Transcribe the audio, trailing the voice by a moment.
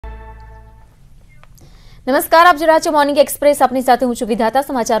नमस्कार, आप જોઈ રહ્યા છો મોર્નિંગ એક્સપ્રેસ। આપની સાથે હું છું વિધાતા।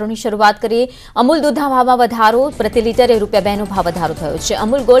 સમાચારોની શરૂઆત કરીએ। અમૂલ દૂધના ભાવમાં વધારો, પ્રતિ લીટરે ₹2 નો ભાવ વધારો થયો છે।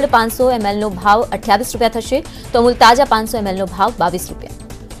 અમૂલ ગોલ્ડ 500 ml નો ભાવ ₹28 થશે, તો અમૂલ તાજા 500 ml નો ભાવ ₹22।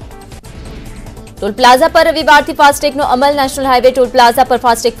 टोल प्लाजा पर रविवारથી फास्टेगનો અમલ। નેશનલ હાઈવે ટોલ પ્લાઝા પર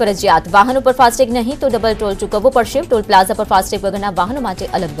ફાસ્ટેગ ફરજિયાત। વાહનો પર ફાસ્ટેગ નહીં તો ડબલ ટોલ ચૂકવવો પડશે। ટોલ પ્લાઝા પર ફાસ્ટેગ વગરના વાહનો માટે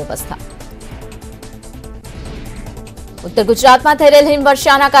અલગ વ્યવસ્થા। उत्तर गुजरात में थई रहेल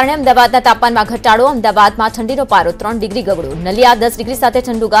हिमवर्षाना कारणे अमदावादना तापमानमां घटाडो। अमदावादमां ठंडीनो पारो 3 डिग्री गगड़ो। नलिया 10 डिग्री साथे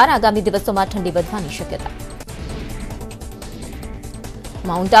ठंडुगार। आगामी दिवसोमां ठंडी वधवानी शक्यता।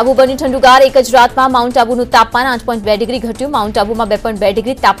 माउंट आबू बनी ठंडुगार। एक ज रातमां माउंट आबूनुं तापमान 8.2 डिग्री घट्युं। माउंट आबूमां 2.2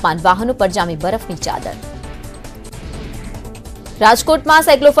 डिग्री तापमान। वाहनों पर जामी बरफनी चादर। राजकोट में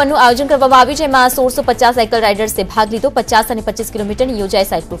साइक्लोफनનું आयोजन કરવામાં આવ્યું, જેમાં 1650 साइकल राइडर्से भाग લીધો। 50 અને 25 કિલોમીટરની યોજાઈ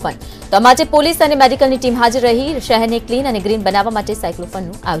સાયક્લોફન। તો આ માટે પોલીસ અને મેડિકલની ટીમ હાજર રહી શહેરને ક્લીન અને ગ્રીન બનાવવા માટે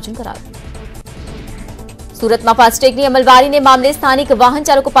સાયક્લોફનનું આયોજન કરાયું। સુરતમાં ફાસ્ટેગની અમલવારીને મામલે સ્થાનિક વાહન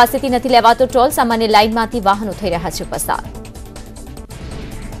ચાલકો પાસેથી નથી લેવાતો ટોલ। સામાન્ય લાઇનમાંથી વાહનો થઈ રહ્યા છે પસાર।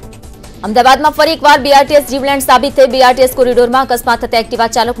 અમદાવાદમાં ફરી એકવાર બીઆરટીએસ જીવલેણ સાબિત થઈ। બીઆરટીએસ કોરિડોરમાં અકસ્માત થતા એક્ટિવા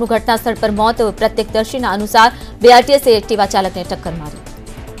ચાલકનું ઘટના સ્થળ પર મોત। પ્રત્યક્ષદર્શીના અનુસાર બીઆરટીએસે એક્ટિવા ચાલકને ટક્કર મારી।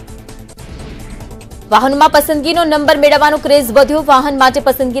 વાહનોમાં પસંદગીનો નંબર મેળવવાનો ક્રેઝ વધ્યો। વાહન માટે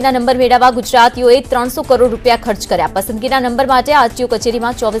પસંદગીના નંબર મેળવવા ગુજરાતીઓએ 300 કરોડ રૂપિયા ખર્ચ કર્યા। પસંદગીના નંબર માટે આરટીઓ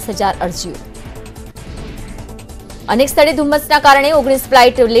કચેરીમાં 24,000 અરજીઓ। અનેક સ્થળે ધુમ્મસના કારણે 19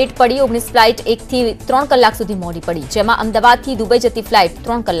 ફ્લાઇટ લેટ પડી। 19 ફ્લાઇટ 1 થી 3 કલાક સુધી મોડી પડી, જેમાં અમદાવાદથી દુબઈ જતી ફ્લાઇટ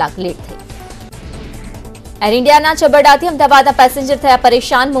 3 કલાક લેટ થઈ। એર ઇન્ડિયાના છબરડાથી અમદાવાદના પેસેન્જર થયા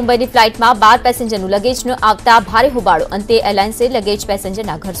પરેશાન। મુંબઈની ફ્લાઇટમાં 12 પેસેન્જરનું લગેજ ન આવતા ભારે હોબાળો। અંતે એરલાઇન્સે લગેજ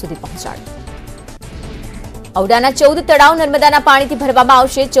પેસેન્જરના ઘર સુધી પહોંચાડ્યું। ઔડાના 14 તળાવ નર્મદાના પાણીથી ભરવામાં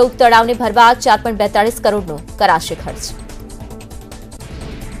આવશે। 14 તળાવને ભરવા 4.42 કરોડનો કરાશે ખર્ચ।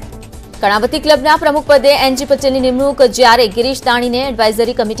 કર્ણાવતી ક્લબના પ્રમુખ પદે એનજી પટેલની નિમણૂક। જ્યારે ગિરીશ દાણીને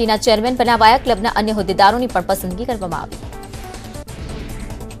એડવાઇઝરી કમિટીના ચેરમેન બનાવાયા। ક્લબના અન્ય હોદ્દેદારોની પણ પસંદગી કરવામાં આવી।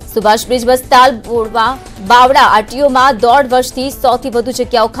 સુભાષ બ્રિજ બસ્તાલ બાવડા આરટીઓમાં 1.5 વર્ષથી 100 થી વધુ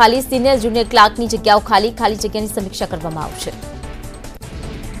જગ્યાઓ ખાલી। સિનિયર જુનિયર ક્લાર્કની જગ્યાઓ ખાલી જગ્યાની સમીક્ષા કરવામાં આવશે।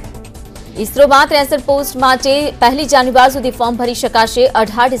 ઇસરોમાં 63 પોસ્ટ માટે 1 જાન્યુઆરી સુધી ફોર્મ ભરી શકાશે।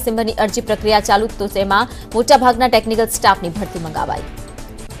 18 ડિસેમ્બરની અરજી પ્રક્રિયા ચાલુ, તો તેમાં મોટાભાગના ટેકનિકલ સ્ટાફની ભરતી મંગાવાઈ।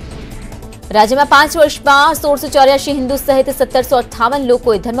 રાજ્યમાં 5 વર્ષમાં 1684 હિન્દુ સહિત 1758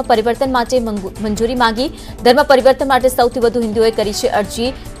 લોકોએ ધર્મ પરિવર્તન માટે મંજૂરી માંગી। ધર્મ પરિવર્તન માટે સૌથી વધુ હિન્દુઓએ કરી છે અરજી,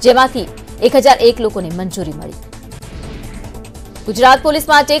 જેમાંથી 1001 લોકોને મંજૂરી મળી। गुजरात पुलिस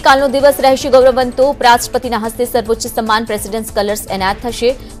माटे कालनो दिवस रहेशे गौरववंतो। उपराष्ट्रपतिना हस्ते सर्वोच्च सम्मान प्रेसिडेंट्स कलर्स एनायत थशे।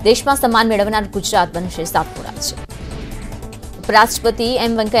 देशमां सम्मान मेळवनार गुजरात बनशे 7मो राज्य। उपराष्ट्रपति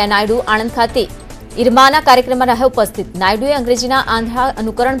एम वेंकैया नायडू आणंद खाते इरमाना कार्यक्रमમાં રહ્યા ઉપસ્થિત। નાયડુએ અંગ્રેજીના આંધળા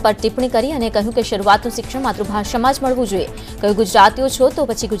અનુકરણ પર ટિપ્પણી કરી અને કહ્યું કે શરૂઆતનું શિક્ષણ માતૃભાષામાં જ મળવું જોઈએ। કહ્યું ગુજરાતીઓ છો તો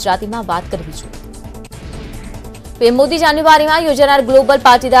પછી ગુજરાતીમાં વાત કરવી જોઈએ। પીએમ મોદી જાન્યુઆરીમાં યોજાનાર ગ્લોબલ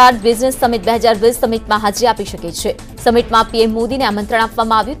પાટીદાર બિઝનેસ સમિટ 2020 સમિટમાં હાજરી આપી શકે છે। સમિટમાં પીએમ મોદીને આમંત્રણ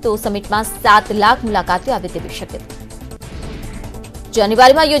આપવામાં આવ્યું, તો સમિટમાં 7 લાખ મુલાકાતીઓ આવે તેવી શક્યતા।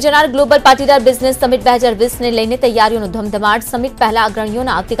 જાન્યુઆરીમાં યોજાનાર ગ્લોબલ પાટીદાર બિઝનેસ સમિટ 2020 ને લઈને તૈયારીઓનો ધમધમાટ। સમિટ પહેલા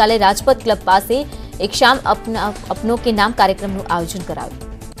અગ્રણીઓના આવતીકાલે રાજપથ ક્લબ પાસે એક શામ અપનો કે નામ કાર્યક્રમનું આયોજન કરાયું।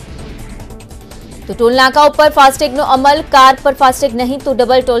 તો ટોલ નાકાઓ પર ફાસ્ટેગનો અમલ। કાર પર ફાસ્ટેગ નહીં તો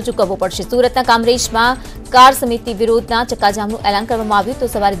ડબલ ટોલ ચૂકવવો પડશે। સુરતના કામરેજમાં કાર સમિતિ વિરોધના ચક્કાજામનું એલાન કરવામાં આવ્યું, તો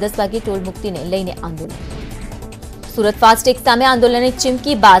સવારે 10 વાગે ટોલ મુક્તિને લઈને આંદોલન। સુરત ફાસ્ટેગ સામે આંદોલનની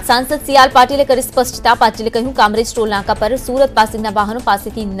ચીમકી બાદ સાંસદ સીઆર પાટીલે કરી સ્પષ્ટતા। પાટીલે કહ્યું, કામરેજ ટોલ નાકા પર સુરત પાસેના વાહનો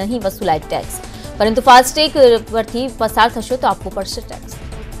પાસેથી નહીં વસૂલાય ટેક્સ, પરંતુ ફાસ્ટેગ પરથી પસાર થશો તો આપવો પડશે ટેક્સ।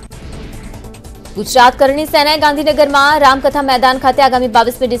 ગુજરાત કરણી સેનાએ ગાંધીનગરમાં રામકથા મેદાન ખાતે આગામી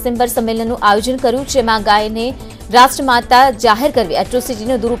 22મી ડિસેમ્બર સંમેલનનું આયોજન કર્યું, જેમાં ગાયને રાષ્ટ્રમાતા જાહેર કરવી,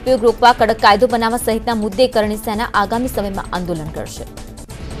 એટ્રોસિટીનો દુરુપયોગ રોકવા કડક કાયદો બનાવવા સહિતના મુદ્દે કરણી સેના આગામી સમયમાં આંદોલન કરશે।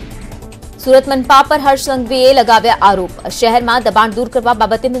 સુરત મનપા પર હર્ષ સંઘવીએ લગાવ્યા આરોપ। શહેરમાં દબાણ દૂર કરવા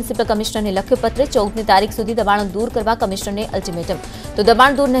બાબતે મ્યુનિસિપલ કમિશનરને લખ્યો પત્ર। 14મી તારીખ સુધી દબાણો દૂર કરવા કમિશનરને અલ્ટિમેટમ। તો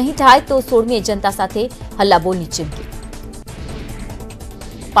દબાણ દૂર નહીં થાય તો 16મીએ જનતા સાથે હલ્લાબોલની ચીમકી।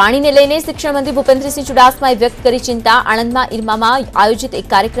 પાણીને લઈને શિક્ષણ મંત્રી ભૂપેન્દ્રસિંહ ચુડાસમાએ વ્યક્ત કરી ચિંતા। આણંદમાં ઇરમામાં આયોજિત એક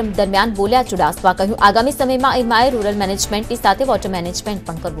કાર્યક્રમ દરમિયાન બોલ્યા ચુડાસમા। કહ્યું, આગામી સમયમાં ઇરમાએ રૂરલ મેનેજમેન્ટની સાથે વોટર મેનેજમેન્ટ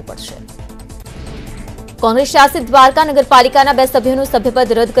પણ કરવું પડશે। કોંગ્રેસ શાસિત દ્વારકા નગરપાલિકાના 2 સભ્યોનું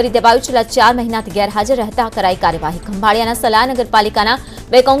સભ્યપદ રદ કરી દેવાયું। છેલ્લા 4 મહિનાથી ગેરહાજર રહેતા કરાઈ કાર્યવાહી। ખંભાળિયાના સલાહ નગરપાલિકાના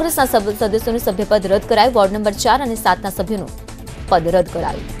 2 કોંગ્રેસના સદસ્યોનું સભ્યપદ રદ કરાયું। વોર્ડ નંબર 4 અને 7ના સભ્યોનું પદ રદ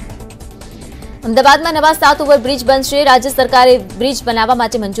કરાયું। અમદાવાદમાં નવા 7 ઓવરબ્રિજ બનશે। રાજ્ય સરકારે બ્રિજ બનાવવા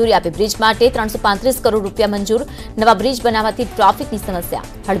માટે મંજૂરી આપી। બ્રિજ માટે 335 કરોડ રૂપિયા મંજૂર। નવા બ્રિજ બનાવવાથી ટ્રાફિકની સમસ્યા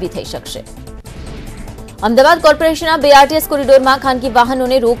હળવી થઈ શકશે। અમદાવાદ કોર્પોરેશનના બીઆરટીએસ કોરિડોરમાં ખાનગી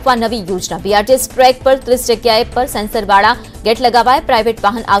વાહનોને રોકવા નવી યોજના। બીઆરટીએસ ટ્રેક પર 30 જગ્યાએ પર સેન્સરવાળા ગેટ લગાવાય। પ્રાઇવેટ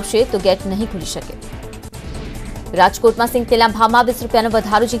વાહન આવશે તો ગેટ નહીં ખુલી શકે। રાજકોટમાં સિંગ તેલના ભાવમાં 20 રૂપિયાનો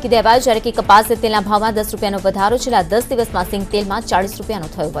વધારો ઝીંકી દેવાયો, જ્યારે કે કપાસ તેલના ભાવમાં 10 રૂપિયાનો વધારો। છેલ્લા 10 દિવસમાં સિંગ તેલમાં 40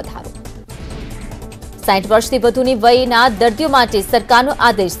 રૂપિયાનો થયો વધારો। 60 વર્ષથી વધુની વયના દર્દીઓ માટે સરકારનો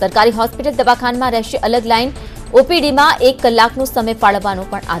આદેશ। સરકારી હોસ્પિટલ દવાખાનામાં રહેશે અલગ લાઇન। ઓપીડીમાં 1 કલાકનો સમય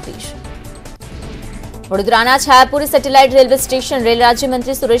ફાળવવાનો પણ આદેશ। વડોદરાના છાયાપુર સેટેલાઇટ રેલવે સ્ટેશન રેલ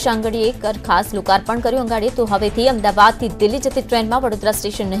રાજ્યમંત્રી સુરેશ અંગડીએ ખાસ લોકાર્પણ કર્યું। અંગાડીએ તો હવેથી અમદાવાદથી દિલ્હી જતી ટ્રેનમાં વડોદરા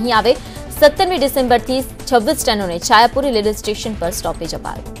સ્ટેશન નહીં આવે। 17મી ડિસેમ્બરથી 26 ટ્રેનોને છાયાપુર રેલવે સ્ટેશન પર સ્ટોપેજ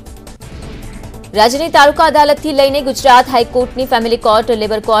અપાયું। રાજ્યની તાલુકા અદાલતથી લઈને Gujarat હાઈકોર્ટની family court,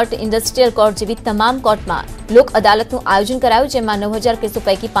 labour court, industrial court જેવી તમામ કોર્ટમાં લોક અદાલતનું આયોજન કરાયું, જેમાં 9000 કેસો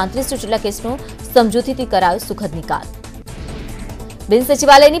પૈકી 3500 જેટલા કેસનો સમજૂતીથી કરાયો સુખદ નિકાલ। બિન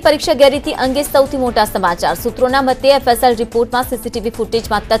સચિવાલયની પરીક્ષા ગેરરીતિ અંગે સૌથી મોટા સમાચાર। સૂત્રોના મતે એફએસએલ રિપોર્ટમાં સીસીટીવી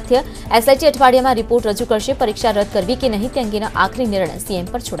ફૂટેજમાં તથ્ય। એસઆઈટી અઠવાડિયામાં રિપોર્ટ રજૂ કરશે। પરીક્ષા રદ કરવી કે નહીં તે અંગેનો આખરી નિર્ણય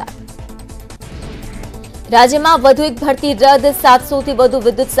સીએમ પર છોડાયો। રાજ્યમાં વધુ એક ભરતી રદ। 700થી વધુ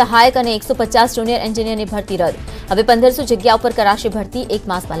વિદ્યુત સહાયક અને 150 જુનિયર એન્જિનિયરની ભરતી રદ। હવે 1500 જગ્યાઓ પર કરાશે ભરતી। 1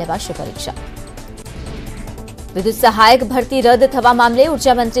 માસમાં લેવાશે પરીક્ષા। વિદ્યુત સહાયક ભરતી રદ થવા મામલે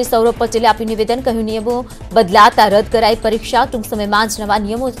ઉર્જા મંત્રી સૌરભ પટેલે આપ્યું નિવેદન। કહ્યું, નિયમો બદલાતા રદ કરાઈ પરીક્ષા। ટૂંક સમયમાં જ નવા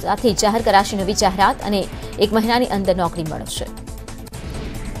નિયમો સાથે જાહેર કરાશે નવી જાહેરાત અને 1 મહિનાની અંદર નોકરી મળશે।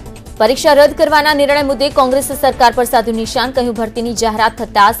 પરીક્ષા રદ કરવાના નિર્ણય મુદ્દે કોંગ્રેસે સરકાર પર સાધ્યું નિશાન। કહ્યું, ભરતીની જાહેરાત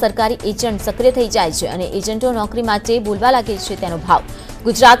થતાં સરકારી એજન્ટ સક્રિય થઈ જાય છે અને એજન્ટો નોકરી માટે બોલવા લાગે છે તેનો ભાવ।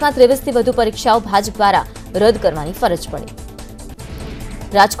 ગુજરાતમાં 23થી વધુ પરીક્ષાઓ ભાજપ દ્વારા રદ કરવાની ફરજ પડી।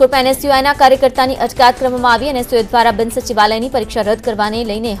 રાજકોટમાં એનએસયુઆઈના કાર્યકર્તાની અટકાયત કરવામાં આવી। એનએસયુઆઈ દ્વારા બિન સચિવાલયની પરીક્ષા રદ કરવાને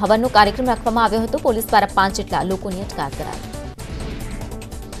લઈને હવનનો કાર્યક્રમ રાખવામાં આવ્યો હતો। પોલીસ દ્વારા 5 જેટલા લોકોની અટકાયત કરાઈ।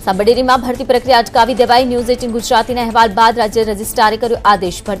 સાબરડેરીમાં ભરતી પ્રક્રિયા અટકાવી દેવાઈ। ન્યૂઝ18 ગુજરાતીના અહેવાલ બાદ રાજ્ય રજિસ્ટ્રારે કર્યો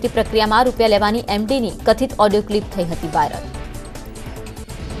આદેશ। ભરતી પ્રક્રિયામાં રૂપિયા લેવાની એમડીની કથિત ઓડિયો ક્લિપ થઈ હતી વાયરલ।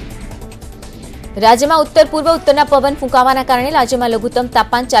 રાજ્યમાં ઉત્તર પૂર્વ ઉત્તરના પવન ફૂંકાવાના કારણે રાજ્યમાં લઘુત્તમ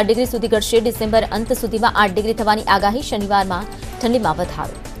તાપમાન 4 ડિગ્રી સુધી ઘટશે। ડિસેમ્બર અંત સુધીમાં 8 ડિગ્રી થવાની આગાહી। શનિવારમાં ઠંડીમાં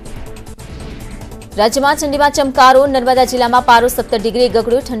વધારો। રાજ્યમાં ઠંડીમાં ચમકારો। નર્મદા જિલ્લામાં પારો 17 ડિગ્રી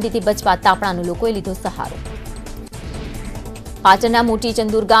ગગડ્યો। ઠંડીથી બચવા તાપણાનો લોકોએ લીધો સહારો। પાટણના મોટી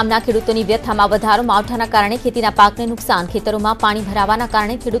ચંદુર ગામના ખેડૂતોની વ્યથામાં વધારો। માવઠાના કારણે ખેતીના પાકને નુકસાન। ખેતરોમાં પાણી ભરાવાના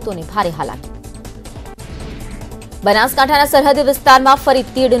કારણે ખેડૂતોને ભારે હાલાકી। બનાસકાંઠાના સરહદી વિસ્તારમાં ફરી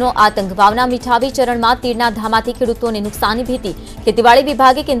તીડનો આતંક। વાવના મીઠાવી ચરણમાં તીડના ધામાથી ખેડૂતોને નુકસાનની ભીતિ। ખેતીવાડી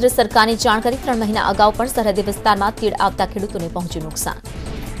વિભાગે કેન્દ્ર સરકારને જાણ કરી। 3 મહિના અગાઉ પણ સરહદી વિસ્તારમાં તીડ આવતા ખેડૂતોને પહોંચ્યું નુકસાન।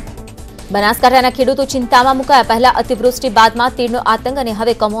 બનાસકાંઠાના ખેડૂતો ચિંતામાં મુકાયા। પહેલા અતિવૃષ્ટિ બાદમાં તીડનો આતંક અને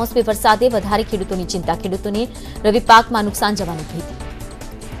હવે કમોસમી વરસાદે વધારી ખેડૂતોની ચિંતા। ખેડૂતોને રવિ પાકમાં નુકસાન જવાની ભીતિ।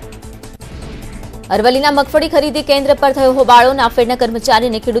 અરવલ્લીના મગફળી ખરીદી કેન્દ્ર પર થયો હોબાળો। નાફેડના કર્મચારી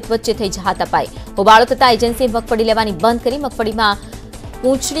અને ખેડૂત વચ્ચે થઈ હાથાપાઈ। હોબાળો થતા એજન્સીએ મગફળી લેવાની બંધ કરી। મગફળીમાં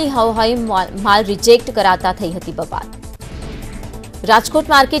પૂંછડી હોય માલ રિજેક્ટ કરાતા થઈ હતી બબાલ। રાજકોટ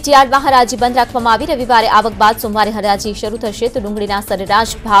માર્કેટ યાર્ડમાં હરાજી બંધ રાખવામાં આવી। રવિવારે આવક બાદ સોમવારે હરાજી શરૂ થશે તો ડુંગળીના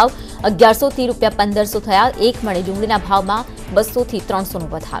સરેરાશ ભાવ 1100થી રૂપિયા 1500 થયા। 1 મણે ડુંગળીના ભાવમાં 200થી 300નો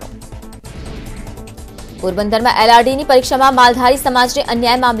વધારો। પોરબંદરમાં એલઆરડીની પરીક્ષામાં માલધારી સમાજને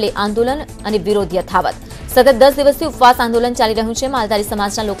અન્યાય મામલે આંદોલન અને વિરોધ યથાવત। સતત 10 દિવસથી ઉપવાસ આંદોલન ચાલી રહ્યું છે। માલધારી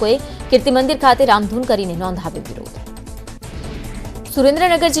સમાજના લોકોએ કીર્તિ મંદિર ખાતે રામધૂન કરીને નોંધાવ્યો વિરોધ।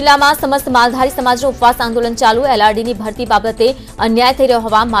 સુરેન્દ્રનગર જિલ્લામાં સમસ્ત માલધારી સમાજનું ઉપવાસ આંદોલન ચાલુ। એલઆરડીની ભરતી બાબતે અન્યાય થઈ રહ્યો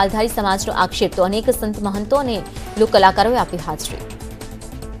હોવા માલધારી સમાજનો આક્ષેપ તો અનેક સંત મહંતો અને લોક કલાકારોએ આપી હાજરી।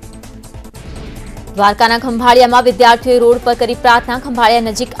 દ્વારકાના ખંભાળિયામાં વિદ્યાર્થીઓએ રોડ પર કરી પ્રાર્થના। ખંભાળિયા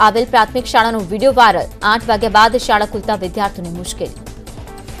નજીક આવેલ પ્રાથમિક શાળાનો વિડીયો વાયરલ। 8 વાગ્યા બાદ શાળા ખુલતા વિદ્યાર્થીઓને મુશ્કેલી।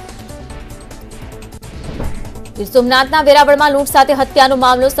 ગીર સોમનાથના વેરાવળમાં લૂંટ સાથે હત્યાનો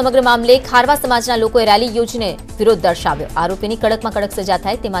મામલો। સમગ્ર મામલે ખારવા સમાજના લોકોએ રેલી યોજીને વિરોધ દર્શાવ્યો। આરોપીની કડકમાં કડક સજા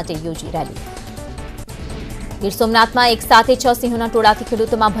થાય તે માટે યોજી રેલી। ગીર સોમનાથમાં એક સાથે 6 સિંહોના ટોળાથી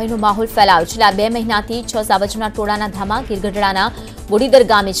ખેડૂતોમાં ભયનો માહોલ ફેલાયો। છેલ્લા 2 મહિનાથી 6 સાવજના ટોળાના ધામા ગીરગઢડાના બોડીદર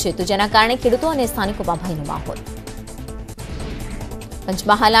ગામે છે તો જેના કારણે ખેડૂતો અને સ્થાનિકોમાં ભયનો માહોલ।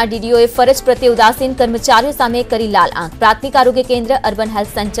 પંચમહાલના ડીડીઓએ ફરજ પ્રત્યે ઉદાસીન કર્મચારીઓ સામે કરી લાલ આંખ। પ્રાથમિક આરોગ્ય કેન્દ્ર, અર્બન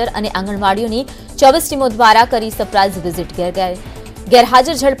હેલ્થ સેન્ટર અને આંગણવાડીઓની 24 ટીમો દ્વારા કરી સરપ્રાઇઝ વિઝિટ।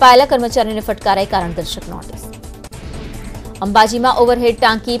 ગેરહાજર ઝડપાયેલા કર્મચારીઓને ફટકારાઈ કારણદર્શક નોટિસ। અંબાજીમાં ઓવરહેડ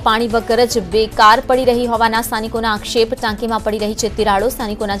ટાંકી પાણી વગર જ બેકાર પડી રહી હોવાના સ્થાનિકોના આક્ષેપ। ટાંકીમાં પડી રહી છે તિરાડો।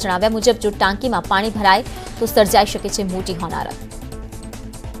 સ્થાનિકોના જણાવ્યા મુજબ જો ટાંકીમાં પાણી ભરાય તો સર્જાઈ શકે છે મોટી હોનારત।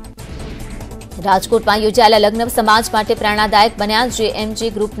 રાજકોટમાં યોજાયેલા લગ્ન સમાજ માટે પ્રેરણાદાયક બન્યા। જેએમજી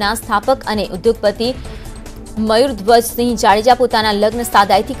ગ્રુપના સ્થાપક અને ઉદ્યોગપતિ મયુરધ્વજસિંહ જાડેજા પોતાના લગ્ન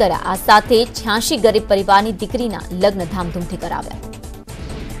સાદાઈથી કર્યા. આ સાથે 86 ગરીબ પરિવારની દીકરીના લગ્ન ધામધૂમથી કરાવ્યા.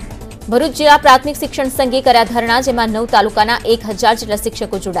 ભરૂચ જિલ્લા પ્રાથમિક શિક્ષણ સંઘે કર્યા ધરણા, જેમાં 9 તાલુકાના 1000 જેટલા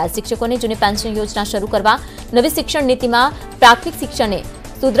શિક્ષકો જોડાયા. શિક્ષકોને જૂની પેન્શન યોજના શરૂ કરવા, નવી શિક્ષણ નીતિમાં પ્રાથમિક શિક્ષણને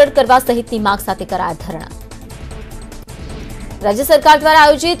સુદૃઢ કરવા સહિતની માંગ સાથે કરાયા ધરણા. રાજ્ય સરકાર દ્વારા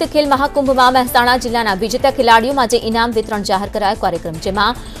આયોજિત ખેલ મહાકુંભમાં મહેસાણા જિલ્લાના વિજેતા ખેલાડીઓ માટે ઇનામ વિતરણ જાહેર કરાયો કાર્યક્રમ,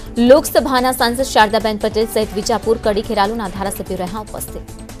 જેમાં લોકસભાના સાંસદ શારદાબેન પટેલ સહિત વિજાપુર, કડી, ખેરાલુના ધારાસભ્યો રહ્યા ઉપસ્થિત.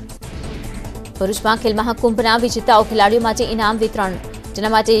 ભરૂચમાં ખેલ મહાકુંભના વિજેતાઓ ખેલાડીઓ માટે ઇનામ વિતરણ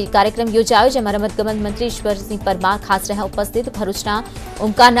જેના માટે કાર્યક્રમ યોજાયો, જેમાં રમતગમત મંત્રી ઈશ્વરસિંહ પરમાર ખાસ રહ્યા ઉપસ્થિત. ભરૂચના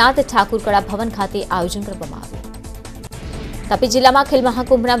ઓમકારનાથ ઠાકુર કળા ભવન ખાતે આયોજન કરવામાં આવ્યું. તાપી જિલ્લામાં ખેલ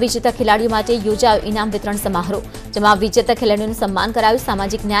મહાકુંભના વિજેતા ખેલાડીઓ માટે યોજાયો ઇનામ વિતરણ સમારોહ, જેમાં વિજેતા ખેલાડીઓનું સન્માન કરાયું.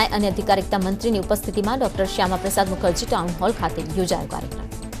 સામાજિક ન્યાય અને અધિકારિતા મંત્રીની ઉપસ્થિતિમાં doctor Shyamaprasad Mukherjee town hall ખાતે યોજાયો કાર્યક્રમ.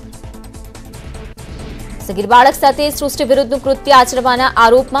 સગીર બાળક સાથે સૃષ્ટિ વિરુદ્ધનું કૃત્ય આચરવાના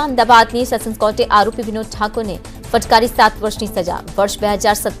આરોપમાં અમદાવાદની સેશન્સ કોર્ટે આરોપી વિનોદ ઠાકોરને ફટકારી 7 વર્ષની સજા. વર્ષ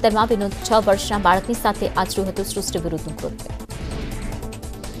 2017માં વિનોદ 6 વર્ષના બાળકની સાથે આચર્યું હતું સૃષ્ટિ વિરુદ્ધનું કૃત્ય.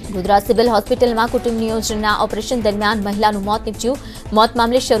 ગુજરાત સિવિલ હોસ્પિટલમાં કુટુંબ નિયોજનના ઓપરેશન દરમિયાન મહિલાનું મોત નીપજ્યું. મોત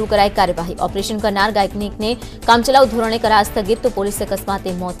મામલે શરૂ કરાઈ કાર્યવાહી. ઓપરેશન કરનાર ગાયકનિકને કામચલાઉ ધોરણે કરાયા સ્થગિત, તો પોલીસે અકસ્માતે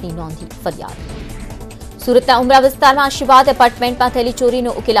મોતની નોંધી ફરિયાદ. સુરતના ઉમરા વિસ્તારમાં આશીર્વાદ એપાર્ટમેન્ટમાં થયેલી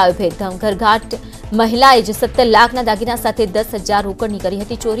ચોરીનો ઉકેલાયો ભેદ. ઘરઘાટ મહિલાએ જ 17 લાખના દાગીના સાથે 10,000 રોકડની કરી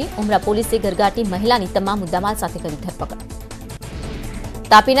હતી ચોરી. ઉમરા પોલીસે ઘરઘાટી મહિલાની તમામ મુદ્દામાલ સાથે કરી ધરપકડ.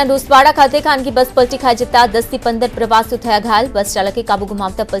 તાપીના ડોસવાડા ખાતે ખાનગી બસ પલટી ખાઈ જતા 10 થી 15 પ્રવાસીઓ થયા ઘાયલ. બસ ચાલકે કાબુ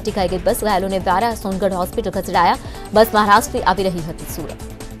ગુમાવતા પલટી ખાઈ ગઈ બસ. ઘાયલોને વ્યારા સોનગઢ હોસ્પિટલ ખસેડાયા. બસ મહારાષ્ટ્રથી આવી રહી હતી સુરત.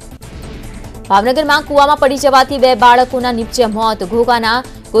 ભાવનગરમાં કુવામાં પડી જવાથી 2 બાળકોના નીપજ્યા મોત. ઘોઘાના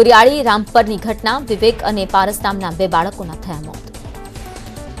ગોરિયાળી રામપરની ઘટના. વિવેક અને પારસ નામના 2 બાળકોના થયા મોત.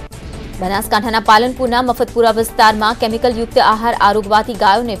 બનાસકાંઠાના પાલનપુરના મફતપુરા વિસ્તારમાં કેમિકલયુક્ત આહાર આરોગવાથી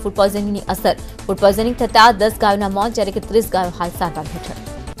ગાયોને ફૂડ પોઈઝનિંગની અસર. ફૂડ પોઈઝનિંગ થતા 10 ગાયોના મોત, જ્યારે કે 30 ગાયો હાલ સારવાર હેઠળ.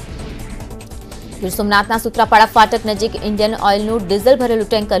 ગીર સોમનાથના સૂત્રાપાડા ફાટક નજીક ઇન્ડિયન ઓઇલનું ડીઝલ ભરેલું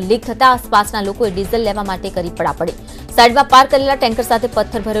ટેન્કર લીક થતા આસપાસના લોકોએ ડીઝલ લેવા માટે કરી પડાપડી. સાઈડમાં પાર્ક કરેલા ટેન્કર સાથે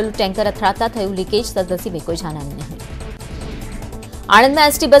પથ્થર ભરેલું ટેન્કર અથડાતા થયું લીકેજ. સદનસીબે કોઈ જાનહાની નહીં. આણંદમાં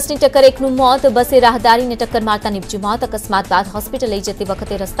એસટી બસની ટક્કર, એકનું મોત. બસે રાહદારીને ટક્કર મારતા નીપજ્યું મોત. અકસ્માત બાદ હોસ્પિટલ લઈ જતી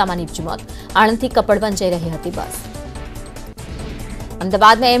વખતે રસ્તામાં નીપજ્યું મોત. આણંદથી કપડવન જઈ રહી હતી બસ.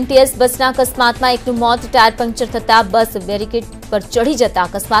 અમદાવાદમાં એમટીએસ બસના અકસ્માતમાં એકનું મોત. ટાયર પંક્ચર થતા બસ બેરિકેડ પર ચઢી જતા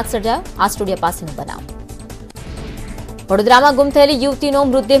અકસ્માત સર્જાયો. આ સ્ટુડિયો પાસેનો બનાવ. વડોદરામાં ગુમ થયેલી યુવતીનો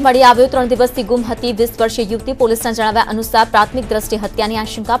મૃતદેહ મળી આવ્યો. 3 દિવસથી ગુમ હતી 20 વર્ષીય યુવતી. પોલીસના જણાવ્યા અનુસાર પ્રાથમિક દ્રષ્ટિએ હત્યાની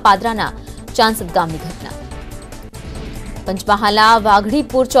આશંકા. પાદરાના ચાંસદ ગામની ઘટના. પંચમહાલના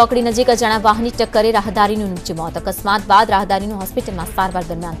વાઘડીપુર ચોકડી નજીક અજાણ્યા વાહનની ટક્કરે રાહદારીનું નીપજ્યું મોત. અકસ્માત બાદ રાહદારીનું હોસ્પિટલમાં સારવાર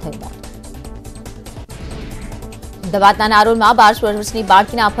દરમિયાન થયું મોત. અમદાવાદના નારોલમાં 12 વર્ષની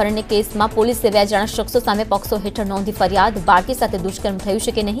બાળકીના અપહરણના કેસમાં પોલીસે 2 અજાણ્યા શખ્સો સામે પોક્સો હેઠળ નોંધી ફરિયાદ. બાળકી સાથે દુષ્કર્મ થયું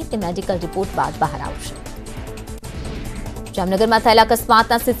છે કે નહીં તે મેડિકલ રિપોર્ટ બાદ બહાર આવશે. જામનગરમાં થયેલા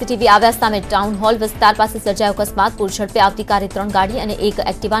અકસ્માતના સીસીટીવી આવ્યા સામે. ટાઉન હોલ વિસ્તાર પાસે સર્જાયો અકસ્માત. પૂર ઝડપે આવતી કારે 3 ગાડી અને 1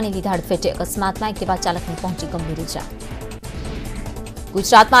 એક્ટિવાને લીધા અડફેટે. અકસ્માતમાં એક્ટિવા ચાલકને પહોંચી ગંભીર ઇજા.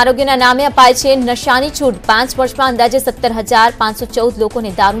 ગુજરાતમાં આરોગ્યના નામે અપાય છે નશાની છૂટ. 5 વર્ષમાં અંદાજે 17,514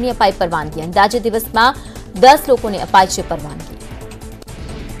 લોકોને દારૂની અપાઈ પરવાનગી. અંદાજે દિવસમાં 10 લોકોને અપાય છે પરવાનગી.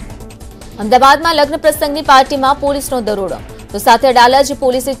 અમદાવાદમાં લગ્ન પ્રસંગની પાર્ટીમાં પોલીસનો દરોડો, તો સાથે અડાલજ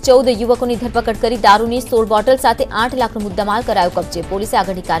પોલીસે 14 યુવકોની ધરપકડ કરી. દારૂની 16 બોટલ સાથે 8 લાખનો મુદ્દામાલ કરાયો કબજે. પોલીસે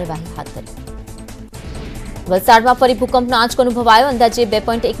આગળની કાર્યવાહી હાથ ધરી. વલસાડમાં ફરી ભૂકંપનો આંચકો અનુભવાયો. અંદાજે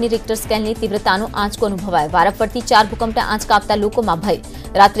 2.1ની રિક્ટર સ્કેલની તીવ્રતાનો આંચકો અનુભવાયો. વારાફરતી 4 ભૂકંપના આંચકા આપતા લોકોમાં ભય.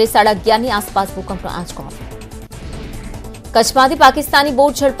 રાત્રે 11:30ની આસપાસ ભૂકંપનો આંચકો આવ્યો. કચ્છમાંથી પાકિસ્તાની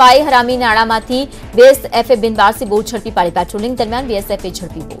બોટ ઝડપાઈ. હરામી નાળામાંથી બીએસએફે બિનવારસી બોટ ઝડપી પાડી. પેટ્રોલિંગ દરમિયાન બીએસએફે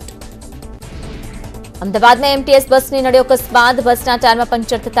ઝડપી બોટ. અમદાવાદમાં એમટીએસ બસને નડ્યો અકસ્માત. બસના ટાયરમાં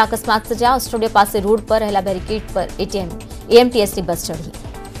પંચર થતા અકસ્માત સર્જાયો. ઓસ્ટ્રેલિયા પાસે રોડ પર રહેલા બેરિકેડ પર એએમટીએસની બસ ચઢી.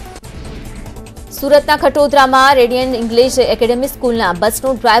 સુરતના ખટોદરામાં રેડિયન્ટ ઇંગ્લિશ એકેડેમી સ્કૂલના બસનો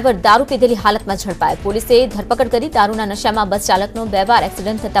ડ્રાઈવર દારૂ પીધેલી હાલતમાં ઝડપાયો. પોલીસે ધરપકડ કરી. દારૂના નશામાં બસ ચાલકનો 2 વાર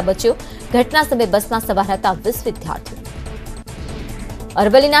એક્સિડન્ટ થતા બચ્યો. ઘટના સમયે બસમાં સવાર હતા 20 વિદ્યાર્થીઓ.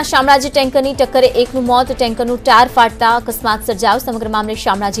 અરવલ્લીના શામળાજી ટેન્કરની ટક્કરે 1નું મોત. ટેન્કરનું ટાયર ફાટતા અકસ્માત સર્જાયો. સમગ્ર મામલે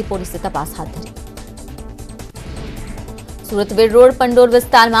શામળાજી પોલીસે તપાસ હાથ ધરી. સુરત વેડ રોડ પંડોર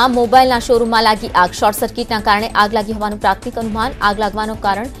વિસ્તારમાં મોબાઈલના શોરૂમમાં લાગી આગ. શોર્ટ સર્કિટના કારણે આગ લાગી હોવાનું પ્રાથમિક અનુમાન. આગ લાગવાનું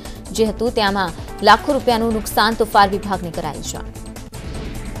કારણ જે હતું તેમાં લાખો રૂપિયાનું નુકસાન, તો ફાયર વિભાગને કરાઈ જાણ.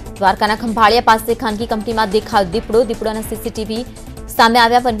 દ્વારકાના ખંભાળિયા પાસે ખાનગી કંપનીમાં દેખાયો દીપડો. દીપડાના સીસીટીવી સામે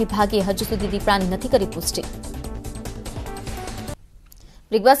આવ્યા. વન વિભાગે હજુ સુધી દીપડાની નથી કરી પુષ્ટિ.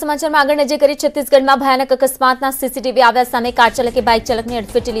 બ્રેકબાદ સમાચારમાં આગળ નજર કરી છત્તીસગઢમાં ભયાનક અકસ્માતના સીસીટીવી આવ્યા સામે કાર ચાલકે બાઇક ચાલકને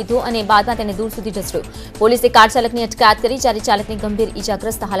અડફેટે લીધો અને બાદમાં તેને દૂર સુધી ઢસડ્યો. પોલીસે કાર ચાલકની અટકાયત કરી જ્યારે ચાલકને ગંભીર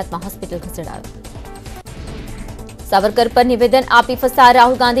ઇજાગ્રસ્ત હાલતમાં હોસ્પિટલ ખસેડાયો. સાવરકર પર નિવેદન આપી ફસાયા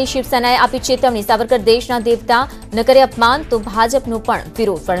રાહુલ ગાંધી. શિવસેનાએ આપી ચેતવણી. સાવરકર દેશના દેવતા, ન કરે અપમાન તો ભાજપનો પણ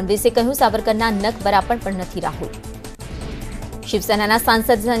વિરોધ. ફડણવીસે કહ્યું સાવરકરના નખ બરાબર પણ નથી રાહુલ. શિવસેનાના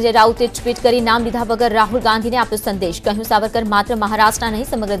સાંસદ સંજય રાઉતે ટ્વીટ કરી નામ લીધા વગર રાહુલ ગાંધીને આપ્યો સંદેશ. કહ્યું સાવરકર માત્ર મહારાષ્ટ્રના નહીં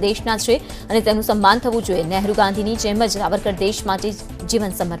સમગ્ર દેશના છે અને તેનું સન્માન થવું જોઈએ. નહેરુ ગાંધીની જેમ જ સાવરકર દેશ માટે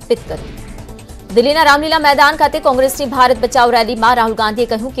જીવન સમર્પિત કર્યું. દિલ્હીના રામલીલા મેદાન ખાતે કોંગ્રેસની ભારત બચાવ રેલીમાં રાહુલ ગાંધીએ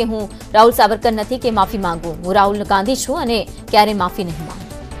કહ્યું કે હું રાહુલ સાવરકર નથી કે માફી માંગુ. હું રાહુલ ગાંધી છું અને ક્યારેય માફી નહીં માંગુ.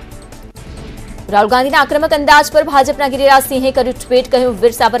 રાહુલ ગાંધીના આક્રમક અંદાજ પર ભાજપના ગિરિરાજસિંહે કર્યું ટ્વીટ. કહ્યું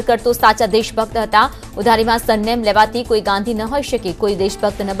વીર સાવરકર તો સાચા દેશભક્ત હતા. ઉધારીમાં સરનેમ લેવાથી કોઈ ગાંધી ન હોઈ શકે, કોઈ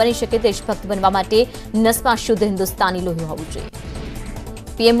દેશભક્ત ન બની શકે. દેશભક્ત બનવા માટે નસમાં શુદ્ધ હિન્દુસ્તાની લોહી હોવું જોઈએ.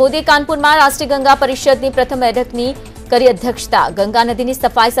 પીએમ મોદીએ કાનપુરમાં રાષ્ટ્રીય ગંગા પરિષદની પ્રથમ બેઠકની કરી અધ્યક્ષતા. ગંગા નદીની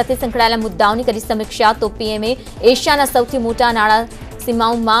સફાઈ સાથે સંકળાયેલા મુદ્દાઓની કરી સમીક્ષા. તો પીએમએ એશિયાના સૌથી મોટા નાળા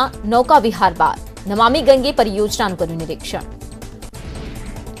સીમાઓમાં નૌકા વિહાર બાદ નમામી ગંગે પરિયોજનાનું કર્યું નિરીક્ષણ.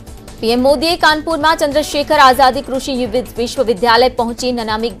 પીએમ મોદીએ કાનપુરમાં ચંદ્રશેખર આઝાદી કૃષિ વિશ્વવિદ્યાલય પહોંચી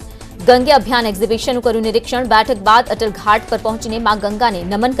નમામી ગંગે અભિયાન એક્ઝિબિશનનું કર્યું નિરીક્ષણ. બેઠક બાદ અટલ ઘાટ પર પહોંચીને માં ગંગાને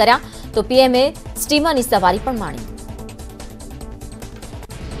નમન કર્યા. તો પીએમએ સ્ટીમરની સવારી પણ માણી.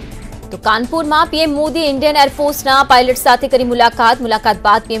 તો કાનપુરમાં પીએમ મોદી ઇન્ડિયન એરફોર્સના પાયલટ સાથે કરી મુલાકાત. મુલાકાત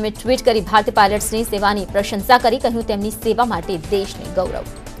બાદ પીએમએ ટ્વીટ કરી ભારતીય પાયલટ્સની સેવાની પ્રશંસા કરી. કહ્યું તેમની સેવા માટે દેશને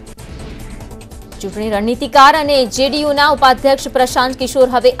ગૌરવ. ચૂંટણી રણનીતિકાર અને જેડીયુના ઉપાધ્યક્ષ પ્રશાંત કિશોર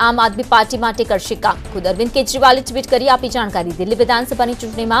હવે આમ આદમી પાર્ટી માટે કરશે કામ. ખુદ અરવિંદ કેજરીવાલે ટ્વીટ કરી આપી જાણકારી. દિલ્હી વિધાનસભાની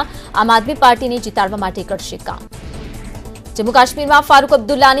ચૂંટણીમાં આમ આદમી પાર્ટીને જીતાડવા માટે કરશે કામ. જમ્મુ કાશ્મીરમાં ફારૂક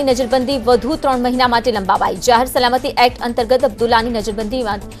અબ્દુલ્લાની નજરબંધી વધુ 3 મહિના માટે લંબાવાઈ. જાહેર સલામતી એક્ટ અંતર્ગત અબ્દુલ્લાની નજરબંધી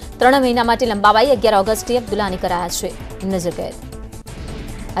 3 મહિના માટે લંબાવાઈ. 11 ઓગસ્ટે અબ્દુલ્લાને કરાયા છે નજરકેદ.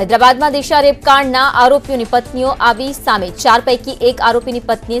 હૈદરાબાદમાં દિશા રેપકાંડના આરોપીઓની પત્નીઓ આવી સામે. 4 પૈકી એક આરોપીની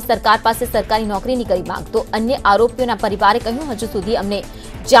પત્નીએ સરકાર પાસે સરકારી નોકરીની કરી માંગ. તો અન્ય આરોપીઓના પરિવારે કહ્યું હજુ સુધી અમને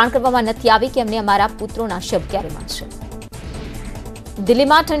જાણ કરવામાં નથી આવી કે અમને અમારા પુત્રોના શબ ક્યારે મળશે.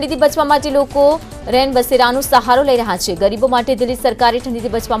 દિલ્હીમાં ઠંડીથી બચવા માટે લોકો રેનબસેરાનો સહારો લઈ રહ્યા છે. ગરીબો માટે દિલ્હી સરકારે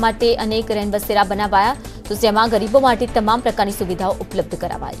ઠંડીથી બચવા માટે અનેક રેનબસેરા બનાવાયા. તો જેમાં ગરીબો માટે તમામ પ્રકારની સુવિધાઓ ઉપલબ્ધ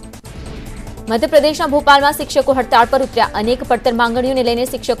કરાવાઈ. મધ્યપ્રદેશના ભોપાલમાં શિક્ષકો હડતાળ પર ઉતર્યા. અનેક પડતર માંગણીઓને લઈને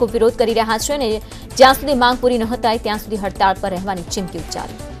શિક્ષકો વિરોધ કરી રહ્યા છે અને જ્યાં સુધી માંગ પૂરી ન થાય ત્યાં સુધી હડતાળ પર રહેવાની ચીમકી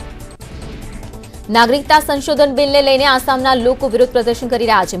ઉચ્ચારી. નાગરિકતા સંશોધન બિલને લઈને આસામના લોકો વિરોધ પ્રદર્શન કરી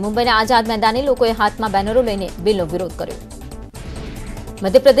રહ્યા છે. મુંબઈના આઝાદ મેદાને લોકોએ હાથમાં બેનરો લઈને બિલનો વિરોધ કર્યો.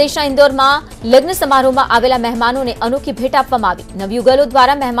 મધ્યપ્રદેશના ઇન્દોરમાં લગ્ન સમારોહમાં આવેલા મહેમાનોને અનોખી ભેટ આપવામાં આવી. નવયુગલો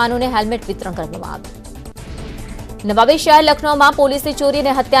દ્વારા મહેમાનોને હેલ્મેટ વિતરણ કરવામાં આવ્યું. નવાબી શહેર લખનૌમાં પોલીસે ચોરી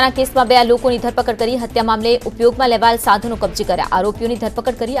અને હત્યાના કેસમાં 2 લોકોની ધરપકડ કરી. હત્યા મામલે ઉપયોગમાં લેવાયેલ સાધનો કબજે કર્યા. આરોપીઓની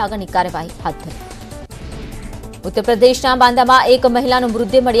ધરપકડ કરી આગળની કાર્યવાહી હાથ ધરી. ઉત્તર પ્રદેશના બાંદામાં એક મહિલાનો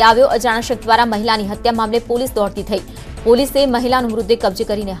મૃતદેહ મળી આવ્યો. અજાણ્યા શખ્સ દ્વારા મહિલાની હત્યા મામલે પોલીસ દોડતી થઈ. પોલીસે મહિલાનો મૃતદેહ કબજે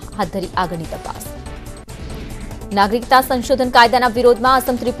કરીને હાથ ધરી આગળની તપાસ. નાગરિકતા સંશોધન કાયદાના વિરોધમાં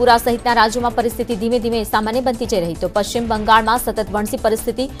અસમ, ત્રિપુરા સહિતના રાજ્યોમાં પરિસ્થિતિ ધીમે ધીમે સામાન્ય બનતી જઈ રહી. તો પશ્ચિમ બંગાળમાં સતત વણસી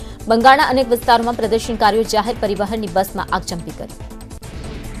પરિસ્થિતિ. બંગાળના અનેક વિસ્તારોમાં પ્રદર્શનકારીઓ જાહેર પરિવહનની બસમાં આગચંપી કરી.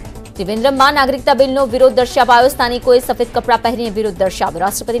 ત્રિવેન્દ્રમમાં નાગરિકતા બિલનો વિરોધ દર્શાવાયો. સ્થાનિકોએ સફેદ કપડાં પહેરીને વિરોધ દર્શાવ્યો.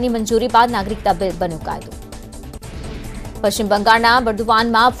 રાષ્ટ્રપતિની મંજૂરી બાદ નાગરિકતા બિલ બન્યો કાયદો. પશ્ચિમ બંગાળના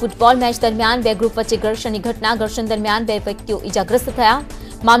બર્દુવાનમાં ફૂટબોલ મેચ દરમિયાન 2 ગ્રુપ વચ્ચે ઘર્ષણની ઘટના. ઘર્ષણ દરમિયાન 2 વ્યક્તિઓ ઇજાગ્રસ્ત થયા.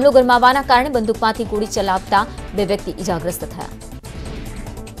 મામલો ગરમાવાના કારણે બંદૂકમાંથી ગોળી ચલાવતા 2 વ્યક્તિ ઇજાગ્રસ્ત થયા.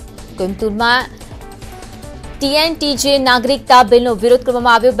 કોઇમ્બતુરમાં TNTJ નાગરિકતા બિલનો વિરોધ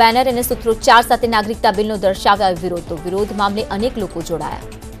કરવામાં આવ્યો. બેનર અને સૂત્રોચ્ચાર સાથે નાગરિકતા બિલનો દર્શાવ્યો વિરોધ. તો વિરોધ મામલે અનેક લોકો જોડાયા.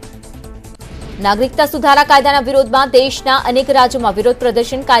 નાગરિકતા સુધારા કાયદાના વિરોધમાં દેશના અનેક રાજ્યોમાં વિરોધ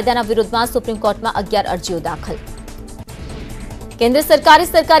પ્રદર્શન. કાયદાના વિરોધમાં સુપ્રીમ કોર્ટમાં 11 અરજીઓ દાખલ. કેન્દ્ર સરકારે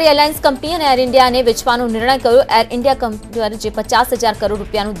સરકારી એરલાઇન્સ કંપની અને એર ઇન્ડિયાને વેચવાનો નિર્ણય કર્યો. એર ઇન્ડિયા કંપની પર જે 50,000 કરોડ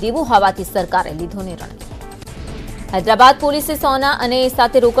રૂપિયાનું દેવું હોવાથી સરકારે લીધો નિર્ણય. હૈદરાબાદ પોલીસે સોના અને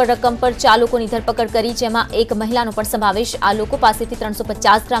સાથે રોકડ રકમ પર 4 લોકોની ધરપકડ કરી, જેમાં એક મહિલાનો પણ સમાવેશ. આ લોકો પાસેથી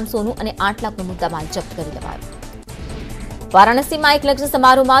 350 ગ્રામ સોનું અને 8 લાખનો મુદ્દામાલ જપ્ત કરી લેવાયો. વારાણસીમાં એક લગ્ન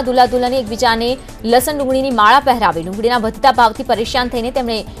સમારોહમાં દુલ્હા દુલ્હને એકબીજાને લસણ ડુંગળીની માળા પહેરાવી. ડુંગળીના વધતા ભાવથી પરેશાન થઈને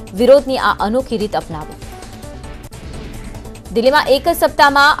તેમણે વિરોધની આ અનોખી રીત અપનાવી. દિલ્હીમાં એક જ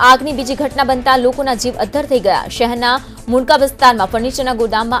સપ્તાહમાં આગની બીજી ઘટના બનતા લોકોના જીવ અદ્ધર થઈ ગયા. શહેરના મુંડકા વિસ્તારમાં ફર્નિચરના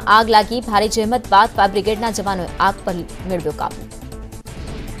ગોદામમાં આગ લાગી. ભારે જહેમત બાદ ફાયર બ્રિગેડના જવાનોએ આગ પર મેળવ્યો કાબુ.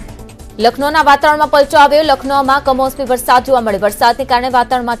 લખનૌના વાતાવરણમાં પલટો આવ્યો. લખનૌમાં કમોસમી વરસાદ જોવા મળ્યો. વરસાદને કારણે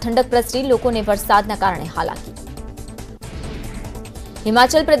વાતાવરણમાં ઠંડક પ્રસરી. લોકોને વરસાદના કારણે હાલાકી.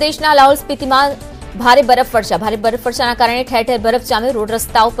 हिमाचल प्रदेशના લાહોલ સ્પીતિમાં ભારે બરફવર્ષાના કારણે ઠેર ઠેર બરફ જામ્યો। રોડ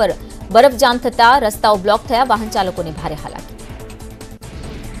રસ્તાઓ પર બરફ જામ થતા રસ્તાઓ બ્લોક થયા, વાહન ચાલકોને ભારે હાલાકી।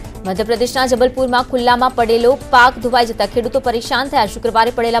 મધ્યપ્રદેશના જબલપુરમાં ખુલ્લામાં પડેલો પાક ધોવાઈ જતા ખેડૂતો પરેશાન થયા।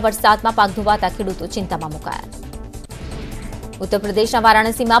 શુક્રવારે પડેલા વરસાદમાં પાક ધોવાતા ખેડૂતો ચિંતામાં મુકાયા। ઉત્તર પ્રદેશના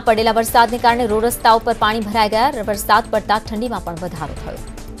વારાણસીમાં પડેલા વરસાદને કારણે રોડ રસ્તાઓ પર પાણી ભરાઈ ગયા। વરસાદ પડતા ઠંડીમાં પણ વધારો થયો।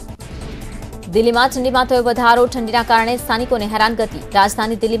 દિલ્હીમાં ઠંડીમાં થયો વધારો, ઠંડીના કારણે સ્થાનિકોને હેરાનગતિ।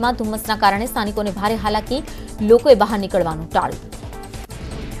 રાજધાની દિલ્હીમાં ધુમ્મસના કારણે સ્થાનિકોને ભારે હાલાકી, લોકોએ બહાર નીકળવાનું ટાળ્યું।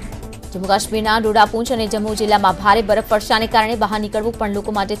 જમ્મુ કાશ્મીરના ડોડા પૂંછ અને જમ્મુ જિલ્લામાં ભારે બરફવર્ષાને કારણે બહાર નીકળવું પણ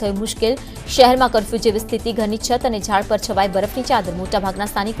લોકો માટે થયું મુશ્કેલ। શહેરમાં કર્ફ્યુ જેવી સ્થિતિ, ઘરની છત અને ઝાડ પર છવાઈ બરફની ચાદર। મોટાભાગના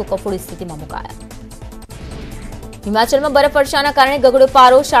સ્થાનિકો કફોડી સ્થિતિમાં મુકાયા। હિમાચલમાં બરફવર્ષાના કારણે ગગડો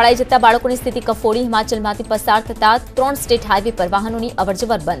પારો, શાળાએ જતા બાળકોની સ્થિતિ કફોડી। હિમાચલમાંથી પસાર થતા 3 સ્ટેટ હાઈવે પર વાહનોની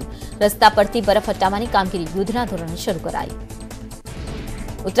અવરજવર બંધ। રસ્તા પરથી બરફ હટાવવાની કામગીરી યુદ્ધના ધોરણે શરૂ કરાઈ।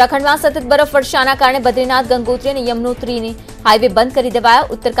 उत्तराखंड में सतत बरफवर्षाना कारणे बद्रीनाथ, गंगोत्री और यमुनोत्री ने हाईवे बंद कर देवाया।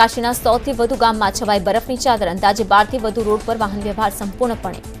 उत्तरकाशीना 100 થી વધુ ગામમાં છવાઈ बरफनी चादर। अंदाजे 12 થી વધુ रोड पर वाहन व्यवहार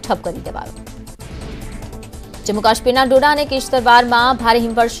संपूर्णपणे ठप कर देवायो। जम्मू काश्मीरना डोडा और केशरवार में भारे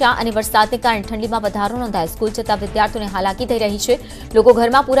हिमवर्षा और वरसादने कारणे ठंडीमां वधारो नोंधायो। स्कूल जता विद्यार्थीओने हालाकी थई रही है। लोको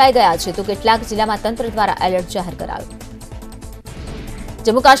घरमां पूराई गया है तो केटलाक जिल्लामां तंत्र द्वारा एलर्ट जाहेर करायो।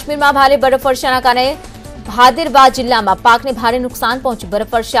 जम्मू काश्मीर में भारे बरफवर्षाना कारणे भादेरवा जिल्लामां पाकने भारे नुकसान पहोंच्युं।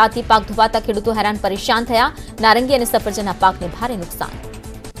 बरफवर्षाथी पाक धोवाता खेडूतो हैरान परेशान थया। नारंगी और सफरजनना पाकने भारे नुकसान।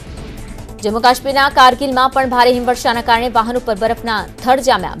 जम्मू काश्मीरना कारगिलमां पण भारे हिमवर्षाना कारणे वाहनों पर बरफना थर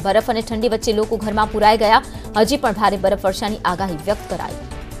जाम्या। बरफ और ठंडी वच्चे लोको घरमां पूराई गया। हजी पण भारे बरफवर्षानी आगाही व्यक्त कराई।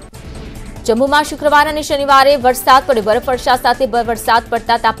 जम्मूमां शुक्रवार और शनिवारे वरसाद पड्यो। बरफवर्षा साथे वरसाद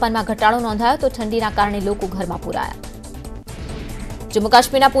पड़ता तापमानमां घटाडो नोंधायो तो ठंडीना कारणे लोको घरमां पूराया। जम्मू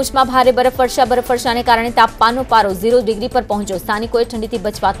काश्मीरना पूंछमां भारे बरफवर्षाने कारणे तापमाननो पारो 0 डिग्री पर पहोंच्यो। स्थानिकोए ठंडीथी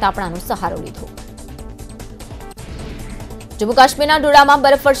बचवा तापणानो सहारो लीधो। जम्मू काश्मीरना डोडामां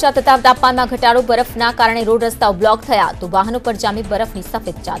बरफवर्षा थता तापमानमां घटाडो। बरफना कारणे रोड रસ્તાઓ બ્લોક થયા તો વાહનો પર જામી બરફની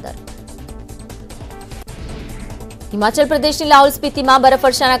સફેદ ચાદર। हिमाचल प्रदेशની લાહોલ સ્પીતિમાં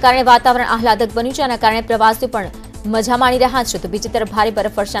બરફવર્ષાના કારણે વાતાવરણ આહલાદક બન્યું છે। આના કારણે પ્રવાસીઓ પણ મજા માણી રહ્યા છે તો બીજી તરફ ભારે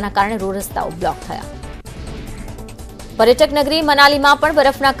બરફવર્ષાના કારણે રોડ રસ્તાઓ બ્લોક થયા। पर्यटक नगरी मनालीमां पण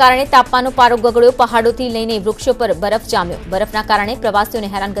बरफना कारणे तापमाननो पारो गगड्यो। पहाड़ोथी लईने वृक्षों पर बरफ जाम्यो। बरफना कारणे प्रवासीओने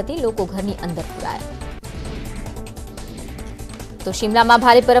हैरानगति, लोको घरनी अंदर पूराया। तो शिमलामां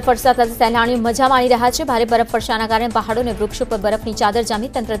भारे बरफवर्षा थता सહેલાણીઓ मजा माणी रह्या छे। भारे बरफवर्षाना कारणे पहाड़ों ने वृक्षों पर बरफनी चादर जामी।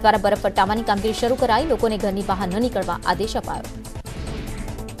 तंत्र द्वारा बरफ हटावવાની कामगीरी शरू कराई। लोकोने घरनी बहार न निकळवा आदेश अपायो।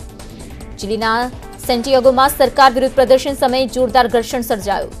 चिलीना सेंटियागोमां सरकार विरुद्ध प्रदर्शन समय जोरदार घर्षण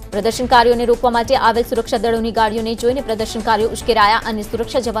सर्जायो। प्रदर्शनकारीओने रोकवा माटे आवेल सुरक्षा दळोनी गाड़ीओने जोईने प्रदर्शनकारीओ उश्केराया और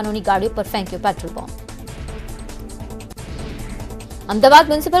सुरक्षा जवानोनी गाड़ीओ पर फेंक्यो petrol bomb. Ahmedabad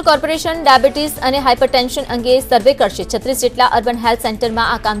municipal corporation diabetes और हाइपरटेन्शन अंगे सर्वे करशे। 36 जेटला अर्बन हेल्थ सेंटर में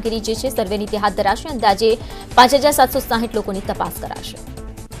आ कामगीरी जे छे सर्वे नीति हाथ धराशे। अंदाजे 5760 लोकोनी तपास कराशे।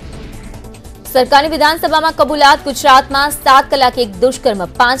 सरकारनी विधानसभा में कबूलात। गुजरात में 7 कलाके एक दुष्कर्म।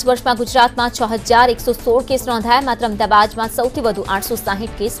 5 वर्ष में गुजरात में 6116 केस नोंधाया। मात्र अमदावाद में सौथी वधु 860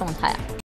 केस नोंधाया।